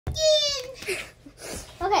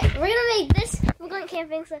Okay, we're gonna make this. We're going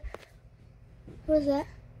camping, so. What is that?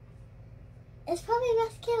 It's probably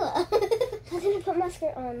mascara. I didn't put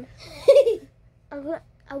mascara on.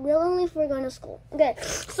 I will only if we're going to school. Okay,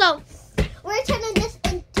 so We're turning this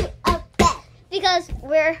into a bed. because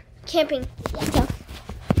we're camping. Yeah. So.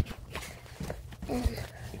 And,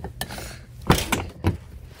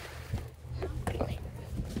 okay.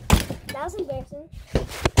 That was embarrassing.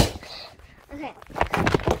 Okay.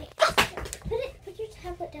 Put your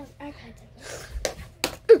tablet down. iPad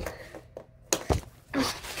tablet.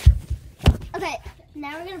 Okay,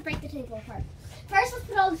 now we're gonna break the table apart. First, let's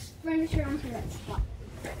put all this furniture onto that spot.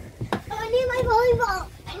 Oh, I need my volleyball.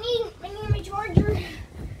 I need my charger.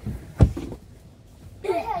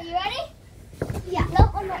 Okay, you ready? Yeah.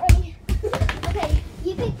 Nope, I'm not ready. Okay,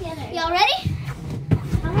 you pick the other. Y'all ready?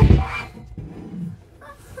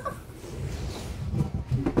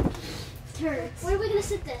 Turns. Where are we gonna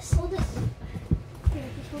sit this? Hold this. Here,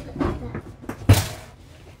 just hold it like that.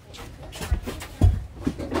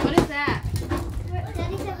 What is that?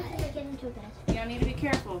 Daddy said we're gonna get into a bed. Y'all need to be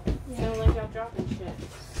careful. Sound like y'all dropping shit.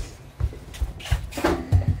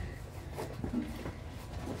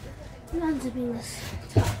 I'm unzipping this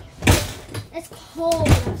top. It's cold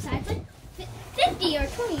outside. It's like 50 or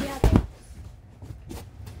 20 out there.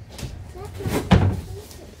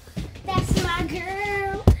 That's my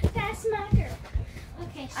girl. That's my girl.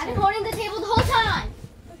 Okay, so. I've been holding the table the whole time.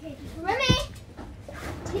 Okay, Remy,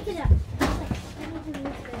 pick it up. I need to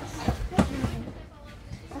move this.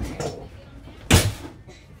 Okay.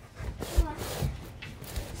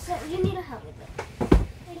 So you need to help me with it.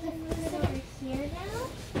 I can move it over here now.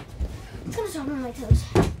 It's gonna start on my toes.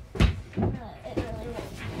 It really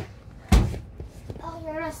won't. Oh,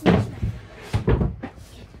 you're not smash me.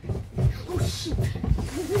 Oh shoot.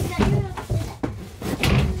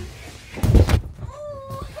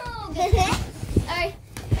 Alright.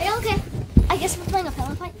 Are you okay? I guess we're playing a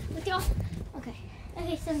pillow fight with y'all. Okay.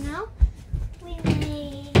 Okay, so now we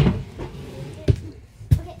made.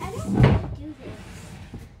 Okay, I don't know how to do this.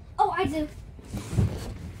 Oh, I do.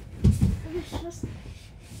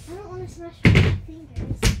 I don't want to smash my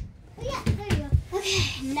fingers. Oh yeah, there you go.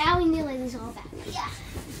 Okay, now we need to lay these all back. Yeah.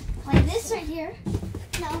 Like this right here.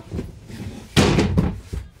 No.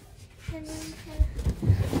 And then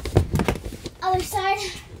Other side.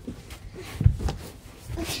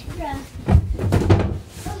 okay, yeah.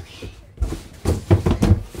 Okay.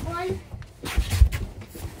 One.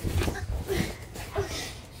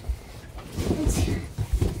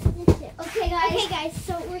 Okay, guys. Okay, guys.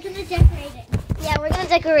 So we're gonna decorate it. Yeah, we're gonna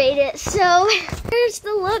decorate it. So here's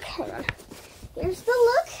the look. Hang on. Here's the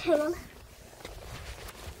look. Hang on.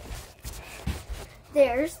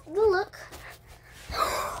 There's the look.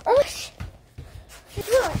 Oh my gosh.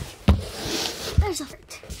 Look. There's a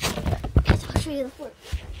fort. Guys, I'll show you the fort.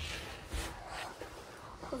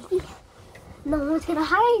 No one's gonna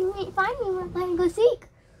find me when I'm playing go seek.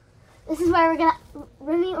 This is where we're gonna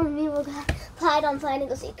Remy or me will hide on slide and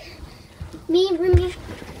go seek. Me and Remy.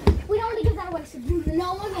 We don't want to give that away, so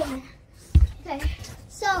no one in there. Okay,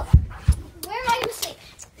 so where am I going to sleep?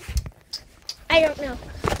 I don't know.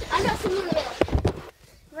 I'm not sleeping in the middle.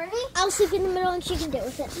 Ready? I'll sleep in the middle and she can deal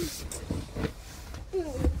with it.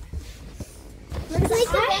 Let's like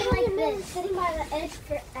the bed I like have been this. sitting by the edge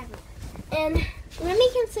forever. And Remy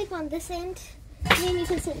can sleep on this end. Me and you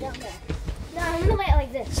can sit down there. No, I'm going to lay it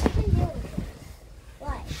like this. She can deal with it.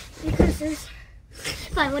 Why? Because there's...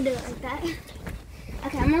 Fine, we'll do it like that.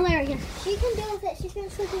 Okay, I'm going to lay it right here. She can deal with it. She's been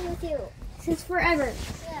sleeping with you. Since forever.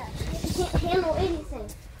 Yeah. I can't handle anything.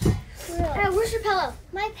 Where's your pillow?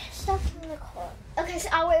 My stuff's in the car. Okay, so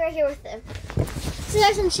I'll wait right here with them. So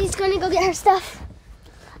guys, when she's going to go get her stuff,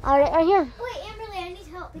 I'll wait right here. Wait, Amberly, I need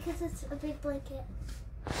help because it's a big blanket.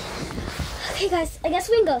 Okay, guys, I guess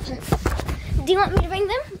we can go with her. Do you want me to bring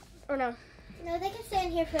them or no? No, they can stay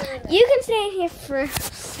in here for a little bit. You can stay in here for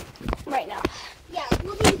right now. Yeah,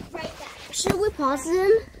 we'll be right back. Should we pause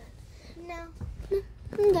them? No.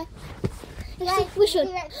 Okay. Guys, We should.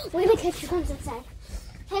 be right- We're gonna catch you comes inside.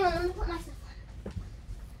 Hang on, let me put my stuff on.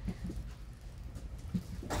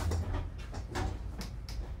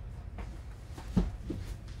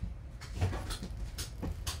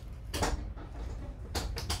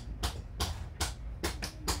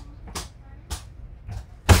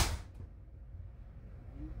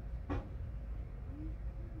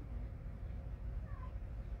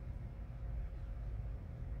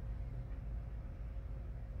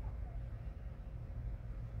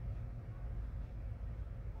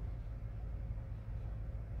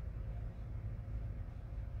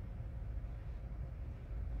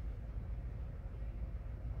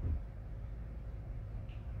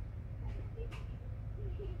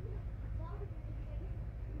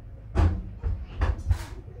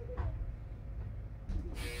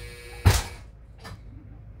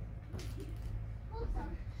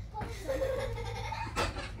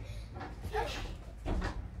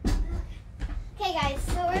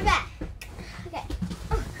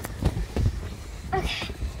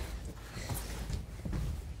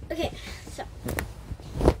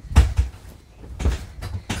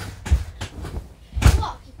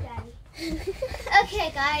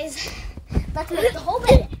 Okay, guys. Let's make the whole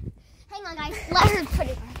bed. Hang on, guys. Let her put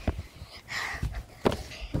it on.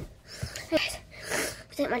 Guys,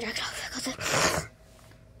 take my jacket off.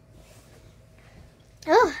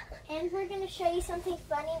 Oh. And we're going to show you something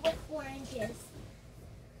funny with oranges.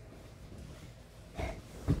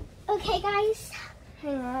 Okay, guys.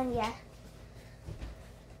 Hang on, yeah.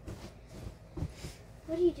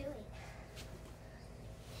 What are you doing?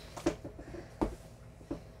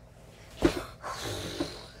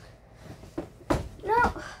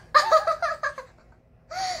 No.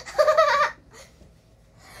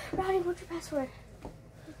 Rowdy, what's your password?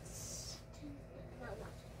 It's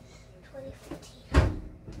 2015.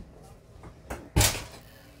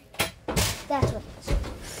 That's what it is.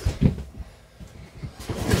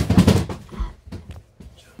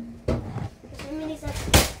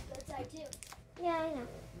 Yeah, I know.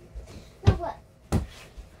 No, what?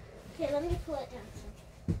 Okay, let me pull it down.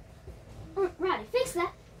 Rowdy, fix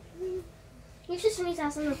that. Your sister needs to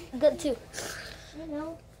have something good too. I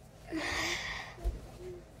know.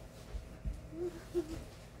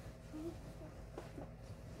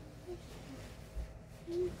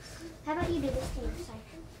 How about you do this to your side?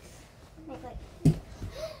 Make like.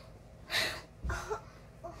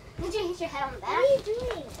 Did you hit your head on the back? What are you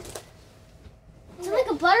doing? It's like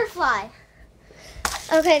a butterfly.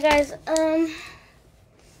 Okay, guys.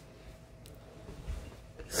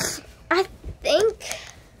 I think.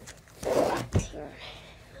 I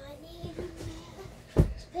need a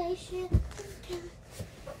spaceship.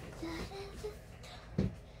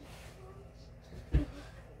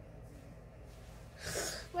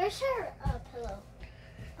 Where's her pillow?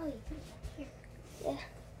 Oh, you put it back here. Yeah.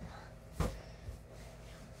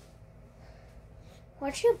 Why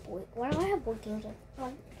do I have board games on?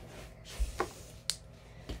 One.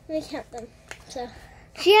 Let me count them. So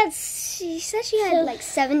She said she had So- like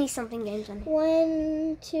 70 something games on it.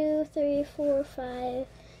 1, 2, 3, 4, 5,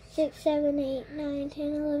 6, 7, 8, 9,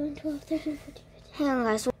 10, 11, 12, 13, 14, 15. Hang on,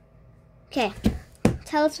 guys. Okay.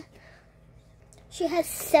 Tell us. She has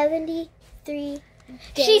 73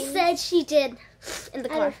 She games. said she did in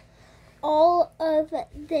the Out car. of all of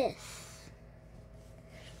this.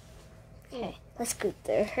 Okay, let's go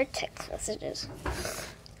through her text messages.